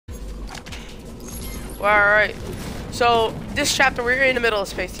Well, alright. So, this chapter, we're in the middle of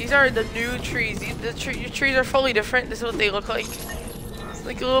space. These are the new trees. The trees are fully different. This is what they look like.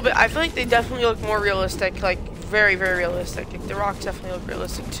 Like, a little bit. I feel like they definitely look more realistic. Like, very, very realistic. Like, the rocks definitely look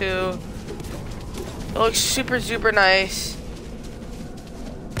realistic, too. It looks super, super nice.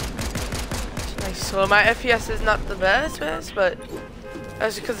 It's nice. So, my FPS is not the best, but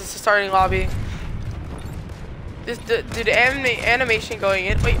that's because it's a starting lobby. The animation going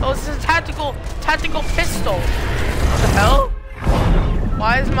in. Wait, oh, this is a tactical pistol. What the hell?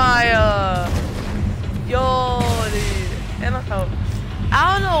 Why is my yo, dude?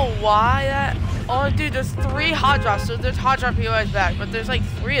 I don't know why that. Oh, dude, there's 3 hot drops. So there's hot drop POIs back, but there's like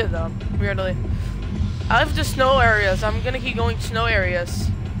 3 of them. Weirdly, I live the snow areas. I'm gonna keep going to snow areas.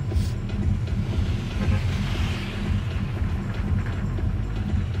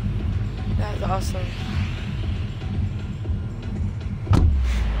 That's awesome.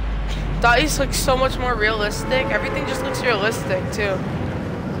 Dice looks so much more realistic. Everything just looks realistic too.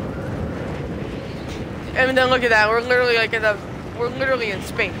 And then look at that. We're literally like we're literally in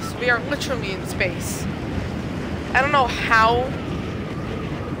space. We are literally in space. I don't know how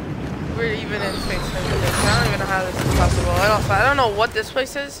we're even in space. I don't even know how this is possible. I don't know what this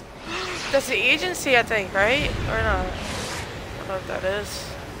place is. That's the agency, I think, right? Or not? I don't know what that is.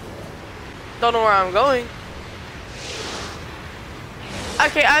 Don't know where I'm going.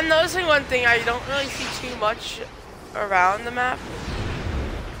 Okay, I'm noticing one thing. I don't really see too much around the map.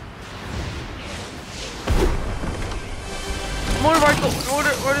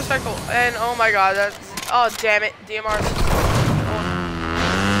 Motorcycle, and oh my god, that's, oh damn it, DMR.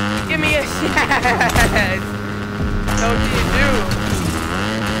 Oh. Give me a yes. What do you do?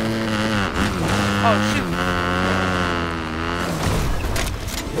 Oh shoot.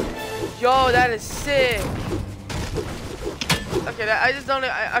 Yo, that is sick. Okay, I just want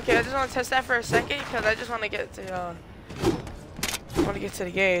to test that for a second because I just want to get to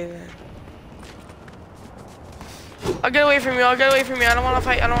the game. I'll get away from you. I don't want to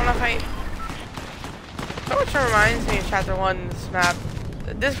fight. So much reminds me of Chapter 1. This map.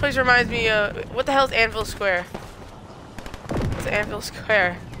 This place reminds me of what the hell is Anvil Square? What's Anvil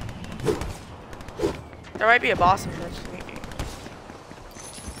Square? There might be a boss in this.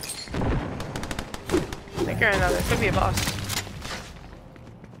 I think or another. There could be a boss.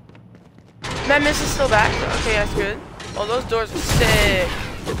 That miss is still back. Okay, that's good. Oh, those doors are sick.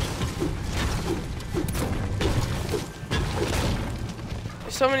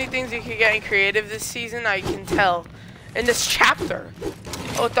 There's so many things you can get in creative this season. I can tell. In this chapter.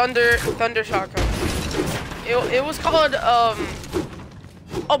 Oh, thunder shotgun. It was called oh,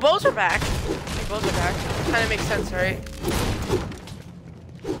 bows are back. I think bows are back. Kind of makes sense, right?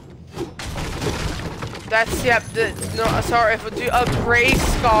 That's, yep, no, sorry, if we do a gray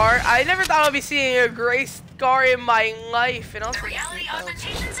scar. I never thought I'd be seeing a gray scar in my life. And also, the reality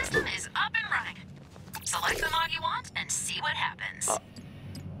augmentation system is up and running. Select the mod you want and see what happens.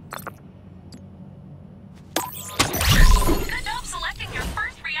 Good job selecting your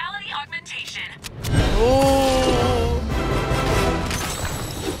first reality augmentation. Ooh.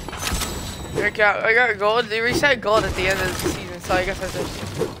 I got gold. They reset gold at the end of the season, so I guess that's it.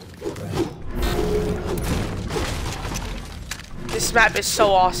 This map is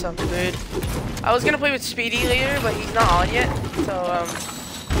so awesome, dude. I was gonna play with Speedy later, but he's not on yet. So,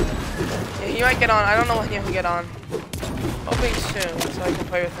 yeah, he might get on. I don't know when he'll get on. Hoping soon, so I can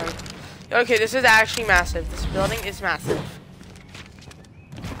play with him. Okay, this is actually massive. This building is massive.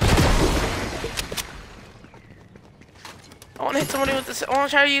 I want to hit somebody with this. I want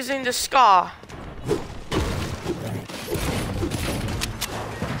to try using the ska.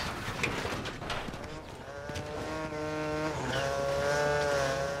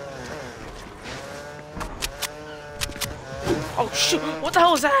 Oh shoot, what the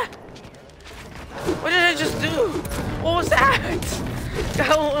hell was that? What did I just do? What was that?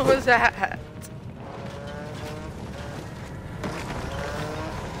 What was that?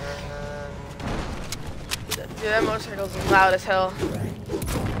 Dude, that motorcycle's loud as hell.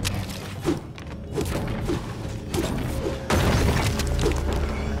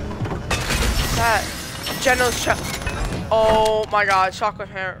 What's that? General's shock. Oh my god, shock with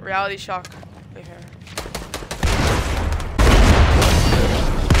her. Reality shock with her.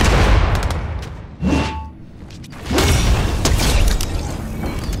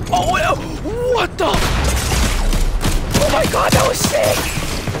 Oh, what the? Oh my god, that was sick!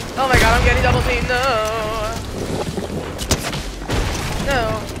 Oh my god, I'm getting double teamed. No. No.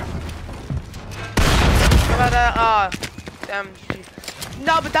 How about that? Ah, damn.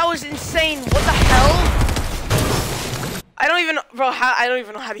 No, but that was insane. What the hell? I don't even, bro. I don't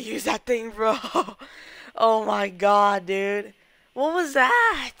even know how to use that thing, bro. Oh my god, dude. What was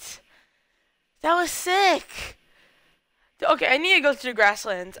that? That was sick. Okay, I need to go to the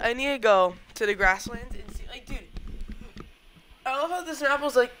grasslands. I need to go to the grasslands and see, like, dude. I love how this map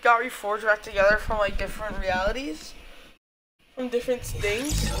was like got reforged back together from like different realities, from different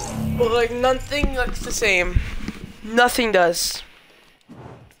things, but like nothing looks the same. Nothing does.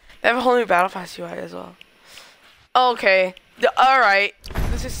 They have a whole new battle pass UI as well. Okay. Alright.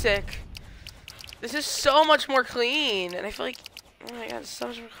 This is sick. This is so much more clean. And I feel like, oh my god, it's so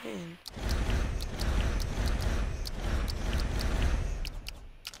much more clean.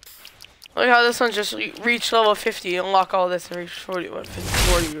 Look how this one just reached level 50, unlock all this, and reach 41, 50,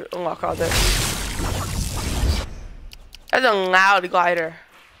 40, unlock all this. That's a loud glider.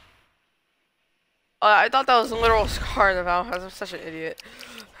 I thought that was a literal scar in the battle pass. I'm such an idiot.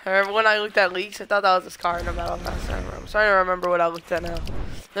 I remember when I looked at leaks, I thought that was a scar in the battle pass. I'm starting to remember what I looked at now.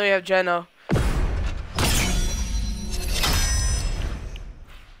 Then we have Geno.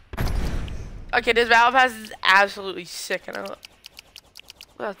 Okay, this battle pass is absolutely sick, and I love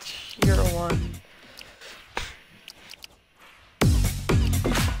that's tier 1.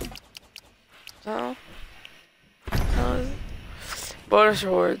 So, how is it? Bonus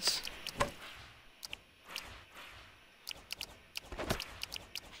rewards.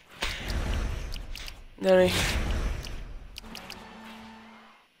 Then we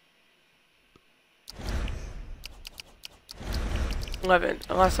 11,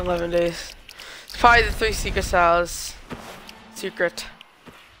 last 11 days. It's probably the 3 secret styles. Secret.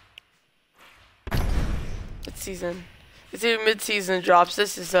 Mid-season. It's even mid-season drops.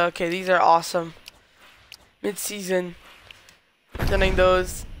 This is okay. These are awesome. Mid-season. Getting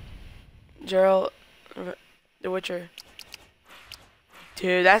those. Gerald, The Witcher.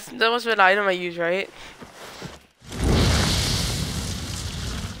 Dude, that must be an item I use, right?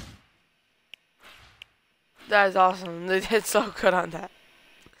 That is awesome. They did so good on that.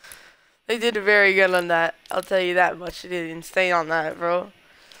 They did very good on that. I'll tell you that much. They did insane on that, bro.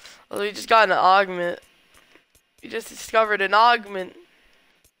 Well, we just got an augment. We just discovered an augment.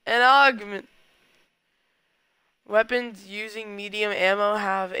 An augment. Weapons using medium ammo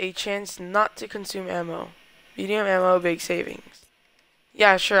have a chance not to consume ammo. Medium ammo, big savings.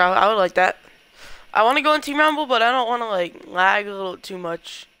 Yeah, sure. I would like that. I want to go in Team Rumble, but I don't want to like lag a little too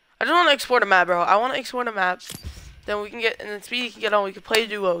much. I just want to export a map, bro. I want to export a map. Then we can get, and then Speedy can get on. We can play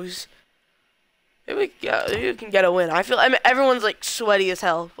duos. Maybe we can get a win. I mean, everyone's like sweaty as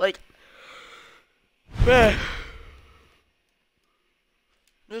hell. Like, man.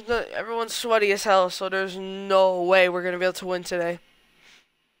 Everyone's sweaty as hell, so there's no way we're gonna be able to win today.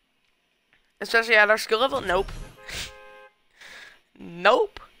 Especially at our skill level. Nope.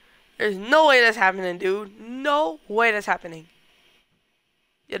 Nope. There's no way that's happening, dude. No way that's happening.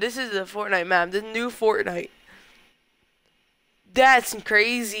 Yeah, this is the Fortnite map. The new Fortnite. That's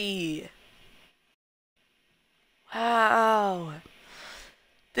crazy. Wow.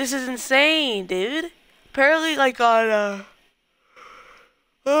 This is insane, dude. Apparently, like on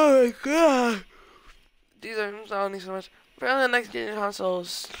oh my god. These are sounding so much. Apparently on next gen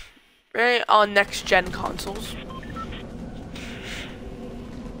consoles. Right on next gen consoles.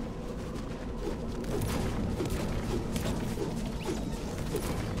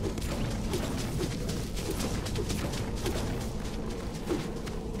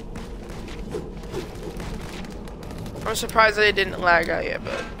 I'm surprised that it didn't lag out yet,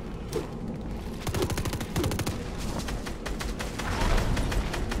 but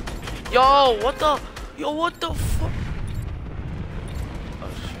yo, what the fuck?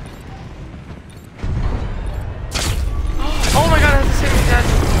 Oh my god, that's the same exact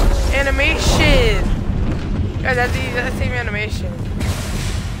animation. Yeah, that's the same animation.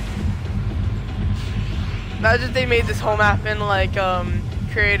 Imagine if they made this whole map in like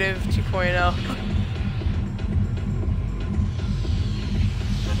Creative 2.0.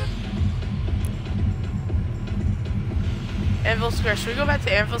 Anvil Square. Should we go back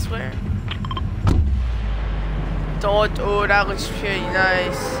to Anvil Square? Oh, that looks pretty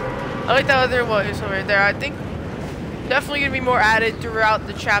nice. I like that other one is over there. I think definitely gonna be more added throughout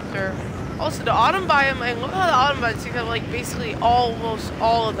the chapter. Also, the autumn biome. I love how the autumn biome seems to have like basically almost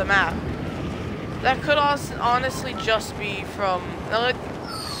all of the map. That could also honestly just be from the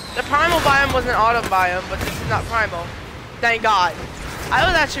primal biome was an autumn biome, but this is not primal. Thank God. I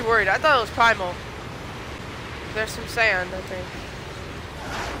was actually worried. I thought it was primal. There's some sand, I think.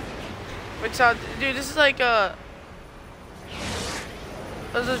 Which dude, this is like those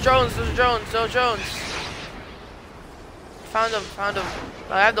are drones, those drones. Found them.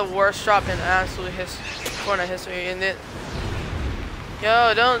 I had the worst drop in absolute Fortnite history, and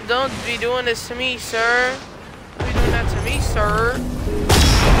Yo, don't be doing this to me, sir. Don't be doing that to me, sir.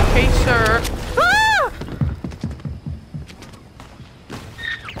 Okay, sir. Ah!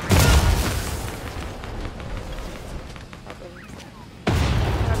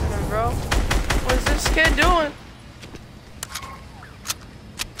 What's happening, bro? What is this kid doing?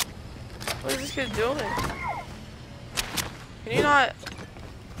 What is this kid doing? Can you not?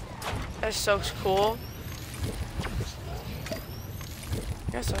 That's so cool.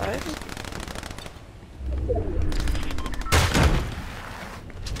 That's alright.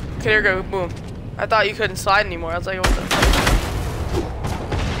 Okay, there you go. Boom. I thought you couldn't slide anymore. I was like, what the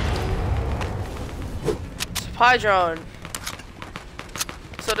fuck? Supply drone.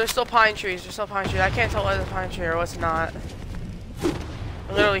 So there's still pine trees. There's still pine trees. I can't tell what's a pine tree or what's not.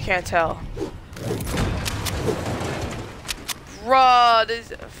 I literally can't tell. Bruh,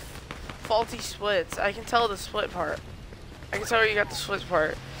 these faulty splits. I can tell the split part. I can tell where you got the split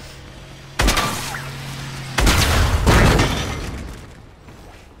part.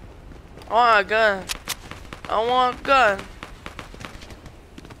 I want a gun. I want a gun.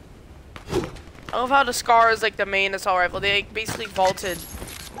 I love how the Scar is like the main assault rifle. They like, basically vaulted.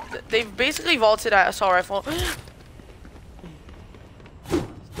 They've basically vaulted at assault rifle.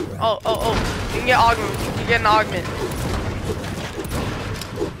 Oh. You can get augment. You can get an augment.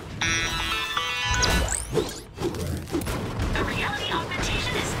 A reality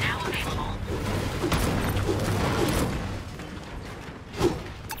augmentation is now available.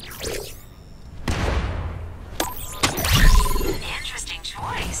 An interesting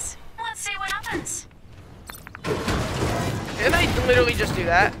choice. Let's see what happens. Didn't I literally just do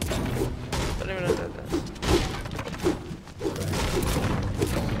that? I don't even know what that does.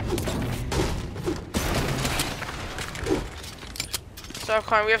 So,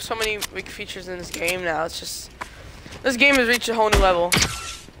 we have so many big features in this game now. It's just... This game has reached a whole new level.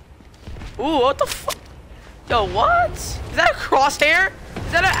 Ooh, what the fuck? Yo, what? Is that a crosshair?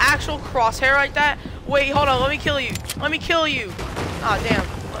 Is that an actual crosshair like that? Wait, hold on. Let me kill you. Let me kill you. Ah, damn.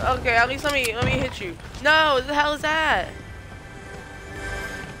 Okay, at least let me hit you. No, what the hell is that?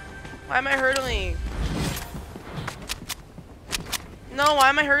 Why am I hurtling? No, why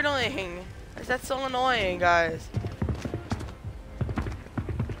am I hurtling? That's so annoying, guys.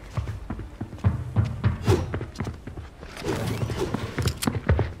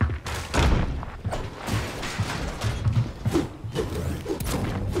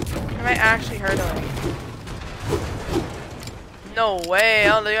 Am I actually hurtling? No way.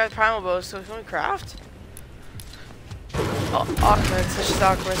 Oh, they got primal bows, so can we craft? Oh, augments. It's just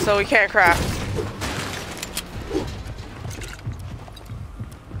augments, so we can't craft.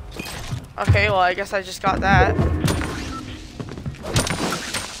 Okay, well, I guess I just got that.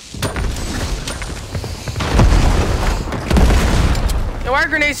 Yo, why are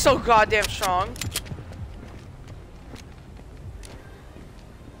grenades so goddamn strong?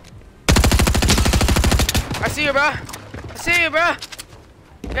 I see you, bro. I see you, bro.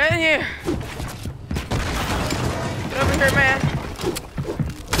 Get in here. Get over here, man.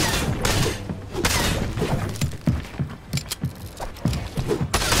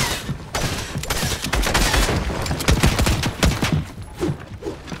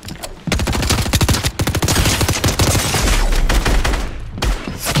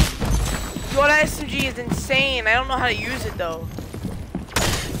 Yo, that SMG is insane. I don't know how to use it, though.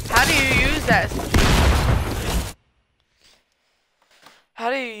 How do you use that SMG? How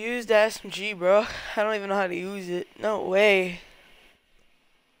do you use the SMG, bro? I don't even know how to use it. No way.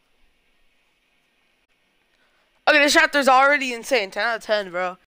 Okay, this chapter's already insane. 10 out of 10, bro.